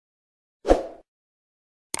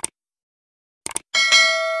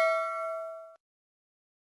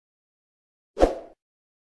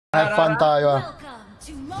Have fun tayo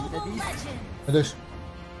This.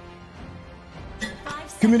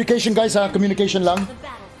 Communication guys communication lang.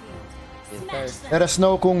 Let us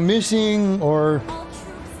know kung missing or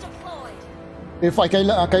if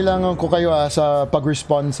kailangan ko kayo sa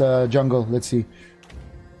pag-respond sa jungle. Let's see.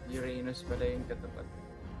 Uranus pala yung katapat.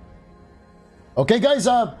 Okay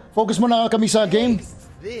guys, focus muna kami sa game.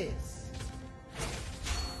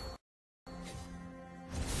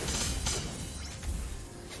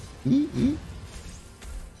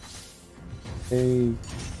 Hey.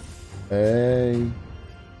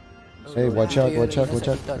 Hey, watch out. Up.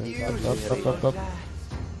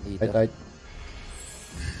 Tight.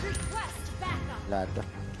 Lahat to.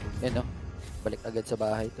 Yan no. Balik agad sa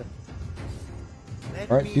bahay to.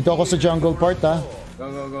 Alright, dito ako sa jungle part Go.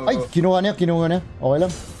 Ay, kinuha niya. Okay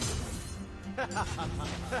lang.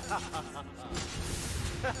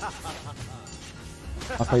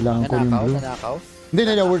 Kailangan ko yung blue. Nanakaw? Hindi,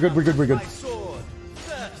 we're good.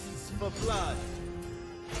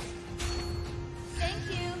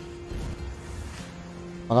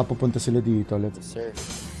 Baka pupunta sila dito. Let's Sir.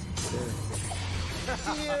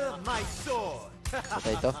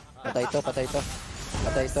 Patay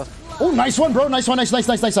to. Oh, nice one, bro. Nice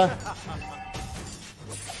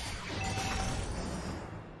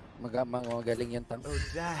Magaling yan tank.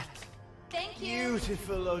 Thank you.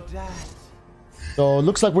 Beautiful Odat. So,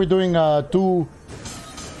 looks like we're doing two.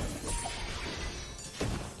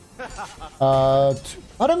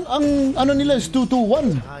 Parang ang ano nila is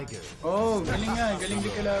 2-2-1. Oh, galing nga. Galing din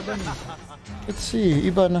kalaban. Let's see.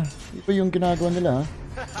 Iba yung ginagawa nila, ha?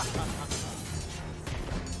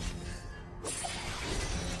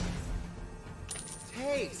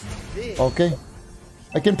 Okay.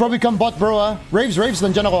 I can probably come bot, bro, ha? Raves,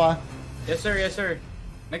 nandyan ako, ha? Yes, sir.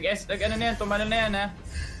 Nag-ano na yan. Tumalo na yan, ha?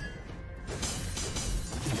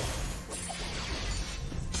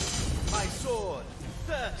 My sword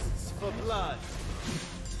thirsts for blood.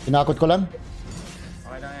 Tinakot ko lang.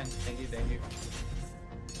 Okay lang yan. Thank you.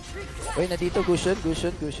 Uy, nandito.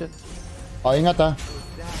 Cushion. Oh, ingat, ha?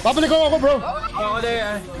 Babalik ako, bro! Ako din,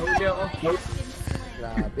 nahuli ako.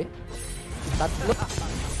 Grabe. Tatlo.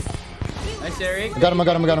 Nice, Eric. Got him.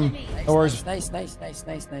 No worries. Nice.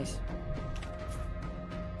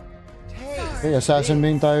 Okay, assassin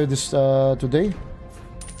main tayo this today.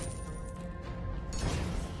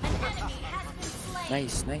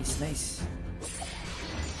 Nice.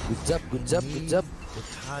 Good job.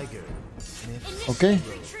 Okay.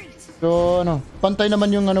 So, pantay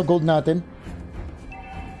naman yung gold natin.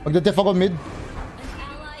 Magdadef ako mid.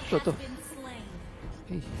 Ito.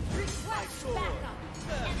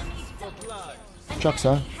 Chucks,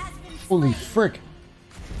 ha? Holy frick.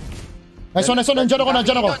 Nice one. Nandiyan ako.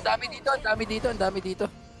 Ang dami dito.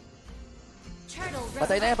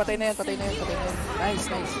 Patay na yan. Nice.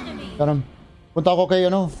 Karam. Punta ako kay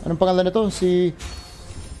anong pangalan nito? Si...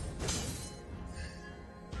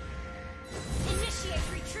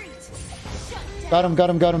 Got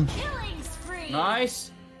him.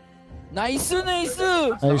 Nice.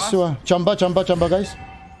 Chamba, guys.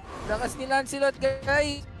 Lakas ni Lancelot,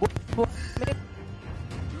 guys.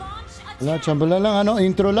 Wala, chamba lang.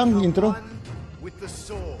 Intro.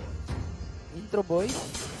 Intro, boy.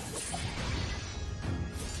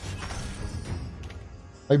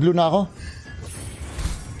 Ay, blue na ako.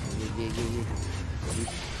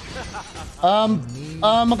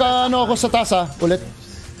 Magkano ako sa taas, ulit.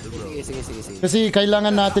 Sige. Kasi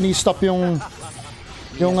kailangan natin i-stop yung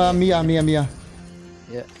Mia.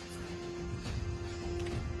 Yeah.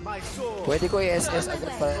 Pwede ko i-SS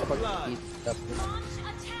agad para pag-stop.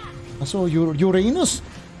 So, Uranus.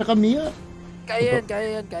 Saka Mia. Kaya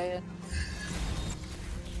yan.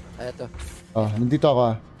 Ayan to. Oh, nandito ako,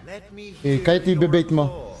 ha. Kahit i-bebait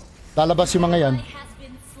mo. Lalabas yung mga yan.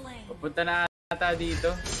 Pupunta na ata dito.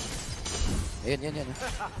 Ayan.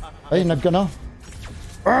 Ay, nad ka na.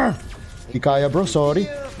 Di kaya, bro. Sorry.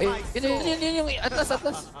 Yun yung atas.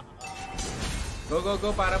 Go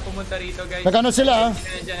para pumunta rito, guys. Nagano sila, ha?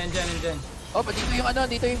 Nandyan. Oh,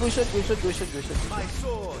 dito yung Gushon.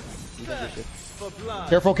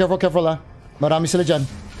 Careful, ha. Marami sila dyan.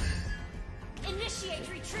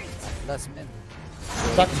 Last man.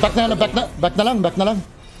 Back na lang.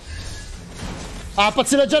 Apat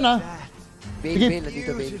sila dyan, ha. Bail.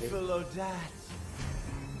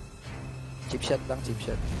 Chip shot.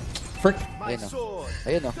 Frick.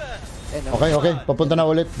 Ayun o. Okay. Papunta na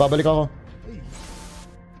ulit. Babalik ako.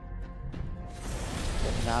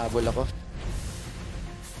 Nahabol ako.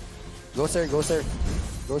 Go sir.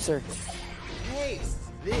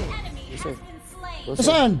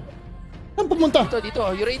 Saan? Saan pumunta? Dito.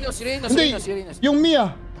 Uranus. Hindi. Yung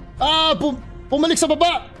Mia. Pumalik sa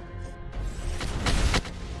baba.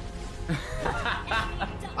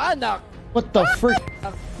 Anak! What the frick?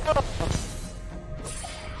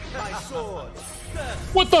 My sword thirsts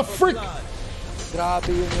What the for frick? blood. Grabe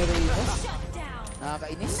yung Rayver.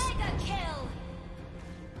 Nakakainis.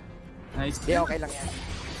 Nice. Hindi, okay lang yan.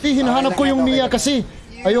 Hinahanap ko yung Mia kasi.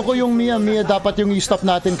 Ayoko yung Mia. Mia dapat yung i-stop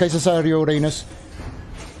natin kaysa sa Rio Reynos.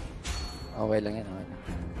 Okay lang yan. Okay lang.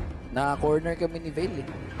 Na-corner kami ni Vale eh.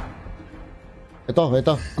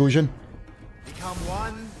 Ito. Cushion. Become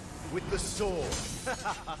one with the sword.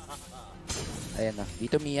 Ayan na.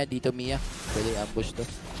 Dito Mia. Pwede ambush to.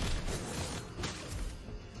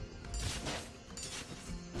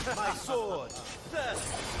 My sword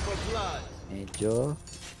thirsts for blood. Medyo...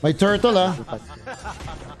 May turtle ah.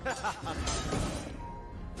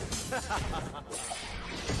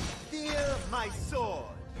 Feel my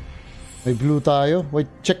sword. May blue tayo. Wait,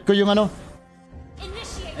 check ko yung ano.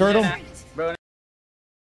 Turtle. Bro,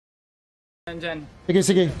 nandyan.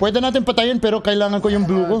 Sige. Pwede natin patayin pero kailangan ko yung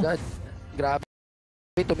blue ko. God. Grabe.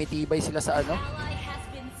 Tumitibay sila sa ano.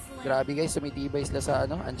 Grabe guys, tumitibay sila sa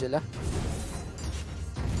ano, Angela.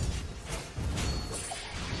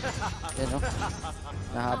 Yan o.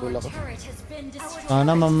 Nahabol ako.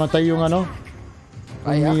 Sana mamatay yung ano.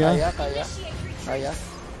 Yung Mia. Kaya.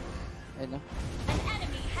 Ayun o.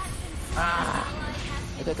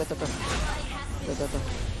 Ito.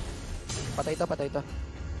 Patay to.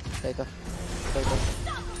 Nice.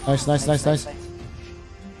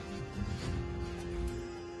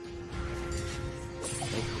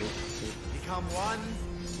 Become one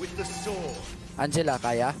with the sword. Angela,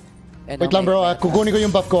 kaya? Wait lang bro, kukunin ko yung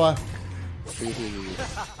buff ko ah. Sige.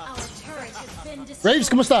 Raves,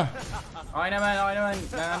 kumusta? Okay naman.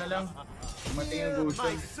 Na ano lang. Dumating yung Feel Gusion.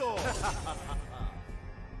 my sword.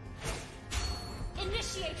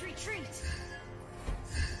 Initiate retreat.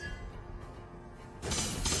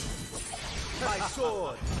 My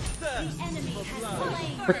sword thirsts Enemy for has blood.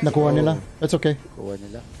 slain. Frick, nakuha nila. That's okay. Kuha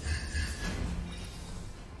nila.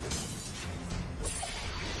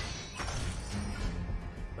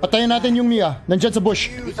 Patayin natin yung Mia. Nandyan sa bush.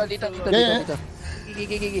 Dito. Yeah.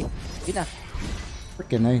 Gigi. Gina.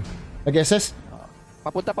 Frickin' ay. Nag-SS?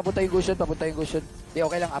 Papunta yung Gusion. Di,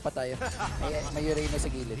 okay lang, apat tayo. May Urena sa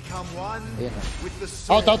gilid. Become one Ayun na. with the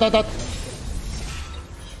sword. Out.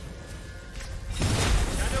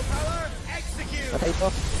 Shadow power, execute. Patay to.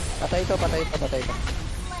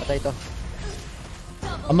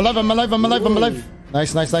 I'm alive.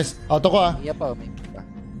 Nice. Auto ko ah. Iya pa, may pa.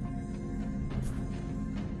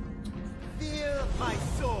 Feel my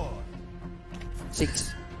sword.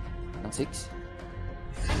 6. Ang 6?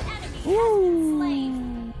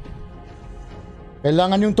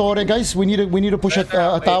 Kailangan yung Torre guys. We need to push a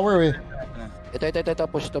tower eh. Ito.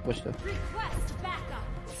 Push to. Request backup.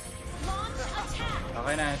 Launch attack.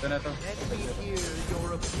 Okay na, ito na to. Let me hear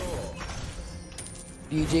your applause.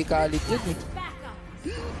 DJ Khalid yun eh. Backup.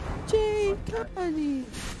 DJ Khalid.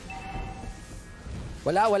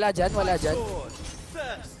 Wala dyan. Sword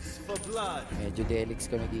thirsts for blood. Medyo delix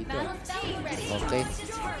kami dito. Battle team ready. Okay.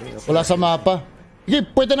 Wala sa mapa. Sige,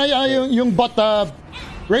 pwede na yung bot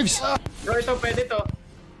Raves. Bro, ito, pwede to.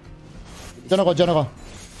 Diyan ako.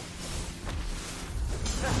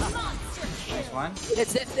 Nice one.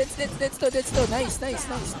 That's to. Nice.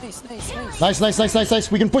 Nice.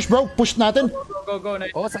 We can push bro. Push natin. Go.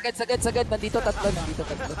 Nice. Oh, sagad. Nandito tatlo.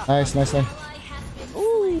 Nice.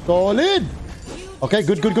 Solid. Okay,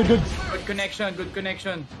 good. Good connection.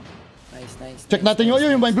 Nice. Check natin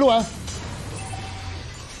yung may blue ah.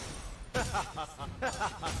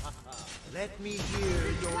 Let me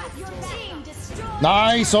hear your Your team destroyed.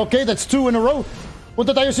 Nice. Okay, that's 2 in a row.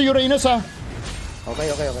 Punta tayo sa Uranus ah. Okay.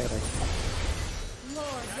 Lord resurrection.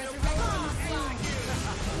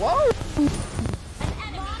 Wow!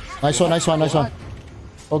 Nice one.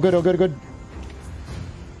 Oh, good.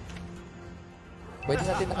 Pwede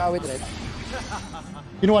natin nakawid, Red.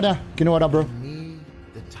 Kinuha na bro. me,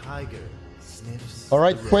 the tiger sniffs.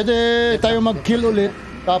 Alright, pwede tayo mag-kill ulit.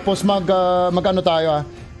 Tapos mag-ano tayo ah.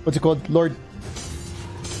 What's it called? Lord.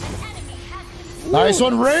 Nice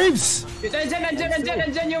one, Raves!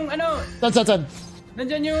 Nandyan yung ano. Saan?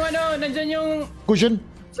 Nandyan yung Cushion?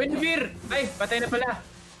 Rayver. Ay, patay na pala.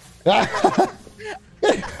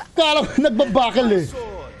 Kala ko nagbabakal eh.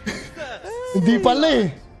 Hindi pala eh.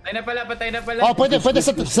 Patay na pala. Oh, pwede sa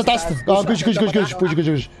taas. Oh, push. Pwede.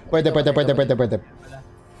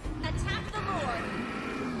 Attack the Lord.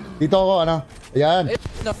 Dito ako, ano. Ayan.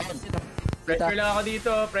 Pressure lang ako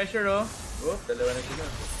dito. Pressure oh. Oh, dalawa na sila.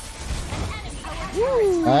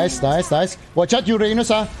 Nice. Watch out, Uranus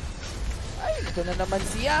ah. Ay, ito na naman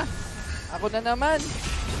siya. Ako na naman.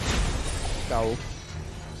 Ikaw.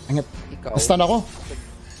 Angit. Ikaw. Stun ako.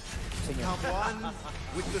 gusto niyo. Become one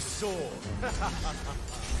with the sword.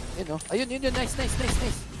 Yun, no? Ayun, yun. Nice. Nice. Shut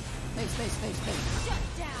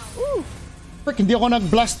down. Woo! Frick, hindi ako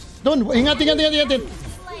nag-blast doon. Ingat. Slain.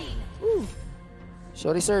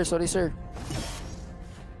 Sorry, sir.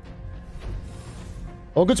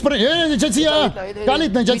 Oh, goods pa rin. Nandiyan si Khalid.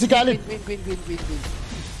 Nandiyan si Khalid. Win.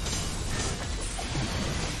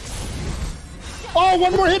 Oh,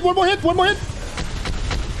 one more hit. Killing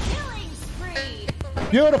spree.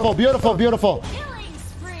 Beautiful. Killing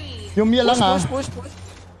spree. Yung Mia lang ha. Push.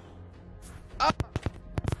 Ah!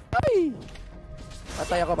 Ay!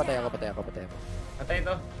 Patay ako. Patay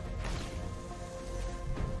ito.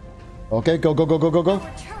 Okay, go. Our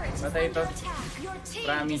turret is Patay under ito. attack. Your team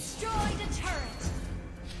Promise. destroyed a turret.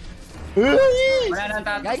 Wala nang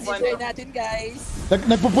Guys, tatakbuhan. enjoy natin, guys.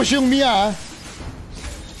 Nagpupush yung Mia ha.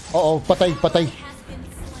 Oo, patay. Has been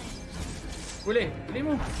slain. Huli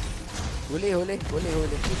mo. Huli.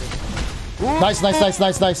 Nice.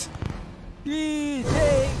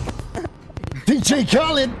 DJ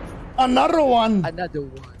Khalid, another one. Another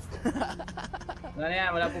one. Wala na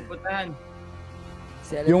yan, wala pupuntahan.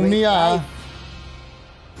 Celebrate Yung Mia ha. life.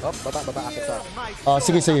 Oh, baba. Akit to.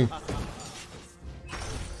 Sige.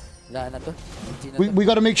 Wala na to. We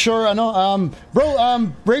gotta make sure, bro,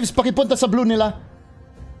 Braves, pakipunta sa blue nila.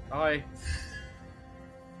 Okay.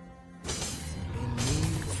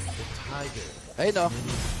 Ayun, no.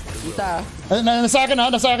 Kita, Nasa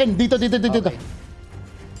akin. Dito. Okay.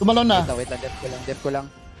 Tumalon na. Wait lang. Def ko lang.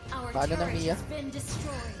 Our Paano ng turret Mia? has been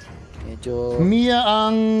destroyed. Medyo... Mia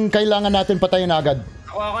ang kailangan natin patayin agad.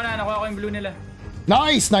 Nakuha ko yung blue nila.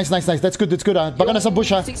 Nice. That's good ha. Baka nasa bush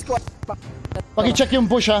ha. 6 squad. Pakicheck yung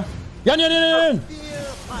bush ha. Yan. Ito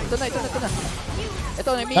na. Ito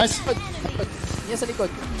na, Mia. Nice. Mia sa likod.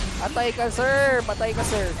 Patay ka, sir.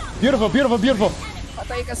 Beautiful.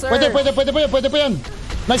 Patay ka, sir. Pwede pa yan.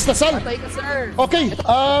 Nice na sal. Patay ka, sir. Okay,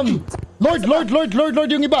 Lord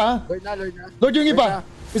yung iba ha. Lord yung iba.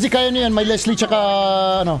 Kasi kaya niya yan, may Leslie tsaka,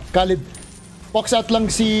 Khalid. Box out lang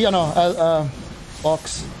si,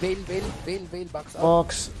 Box. Veil, box out.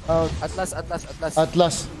 Box out.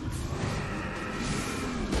 Atlas.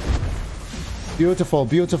 Beautiful.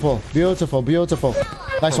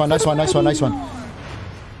 Nice one.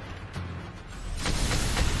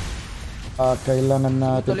 Kailangan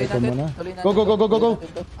natin Tuloy ito natin. muna. Tuloy natin. Go.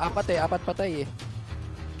 Apat patay eh.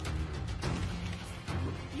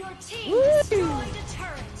 Your team destroyed a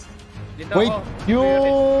turret. Dito Wait, ako.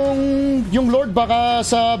 yung Lord baka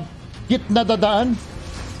sa gitna dadaan.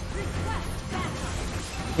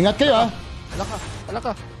 Ingat kayo ha. Ala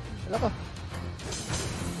ka.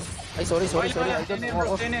 Ay, sorry. Sino yan?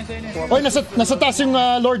 Oy, nasa taas yung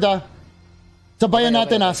Lord ha. Sabayan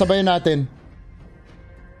natin ha. An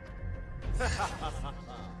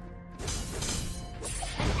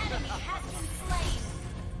enemy has been slain.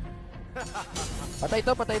 Patay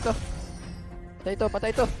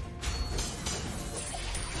ito.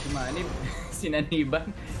 Sumanib. Sinaniban.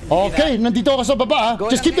 Okay, nandito ako sa baba ha. Go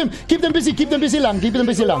Just lang, keep them busy lang. Go. An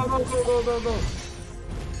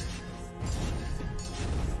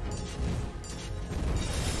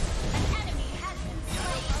enemy has been slain.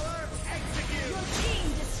 Your team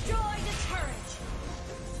destroyed a turret.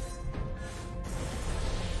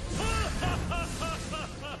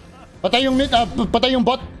 Patay yung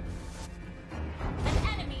bot. An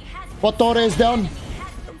enemy has been Bot Torre is down.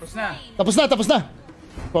 Tapos na. Tapos na.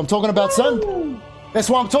 That's what I'm talking about, son. That's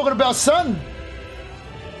what I'm talking about, son.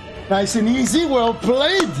 Nice and easy. Well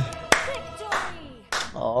played.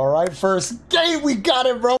 victory. All right, first game. We got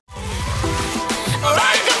it, bro. All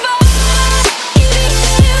right.